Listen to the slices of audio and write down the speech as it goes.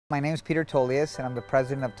My name is Peter Tolias, and I'm the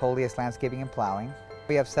president of Tolias Landscaping and Plowing.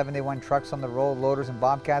 We have 71 trucks on the road, loaders and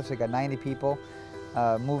bobcats. We got 90 people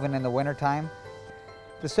moving in the wintertime.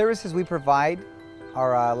 The services we provide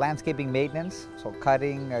are landscaping maintenance, so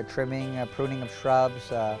cutting, trimming, pruning of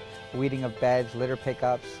shrubs, weeding of beds, litter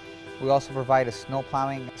pickups. We also provide a snow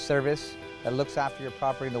plowing service that looks after your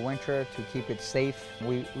property in the winter to keep it safe.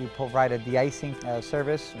 We provide a de-icing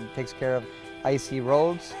service and takes care of icy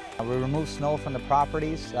roads. We remove snow from the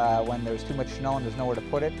properties when there's too much snow and there's nowhere to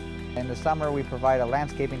put it. In the summer, we provide a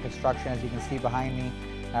landscaping construction. As you can see behind me,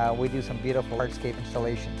 we do some beautiful hardscape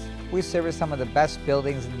installations. We service some of the best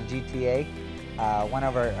buildings in the GTA. One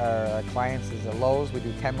of our clients is a Lowe's. We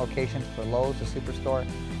do 10 locations for Lowe's, a superstore.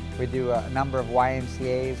 We do a number of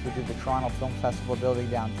YMCAs. We do the Toronto Film Festival building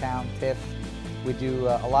downtown, TIFF. We do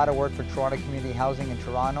a lot of work for Toronto Community Housing in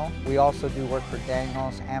Toronto. We also do work for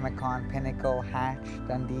Daniels, Amicon, Pinnacle, Hatch,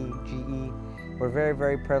 Dundee, GE. We're very,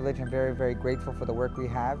 very privileged and very, very grateful for the work we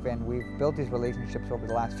have, and we've built these relationships over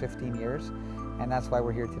the last 15 years, and that's why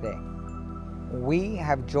we're here today. We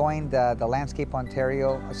have joined the Landscape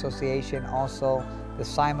Ontario Association, also the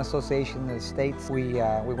SIME Association in the States. We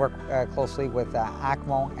work closely with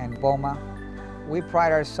ACMO and BOMA. We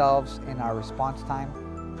pride ourselves in our response time.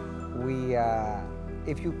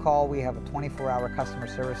 If you call, we have a 24-hour customer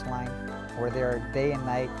service line. We're there day and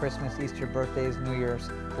night, Christmas, Easter, birthdays, New Year's,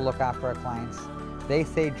 to look after our clients. They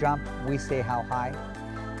say jump, we say how high.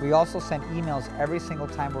 We also send emails every single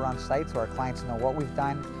time we're on site so our clients know what we've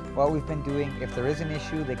done, what we've been doing. If there is an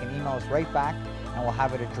issue, they can email us right back and we'll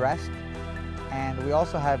have it addressed. And we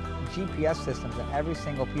also have GPS systems in every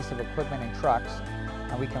single piece of equipment and trucks,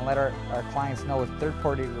 and we can let our clients know with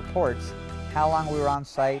third-party reports how long we were on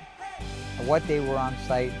site, what day we're on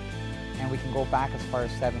site, and we can go back as far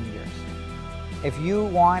as 7 years. If you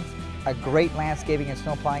want a great landscaping and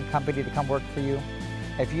snow plowing company to come work for you,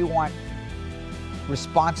 if you want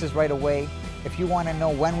responses right away, if you want to know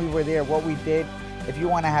when we were there, what we did, if you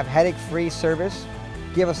want to have headache-free service,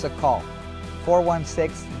 give us a call.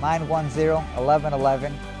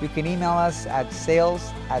 416-910-1111. You can email us at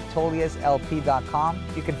sales@toliaslp.com.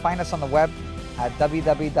 You can find us on the web at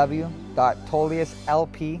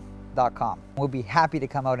www.toliaslp.com. We'll be happy to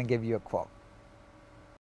come out and give you a quote.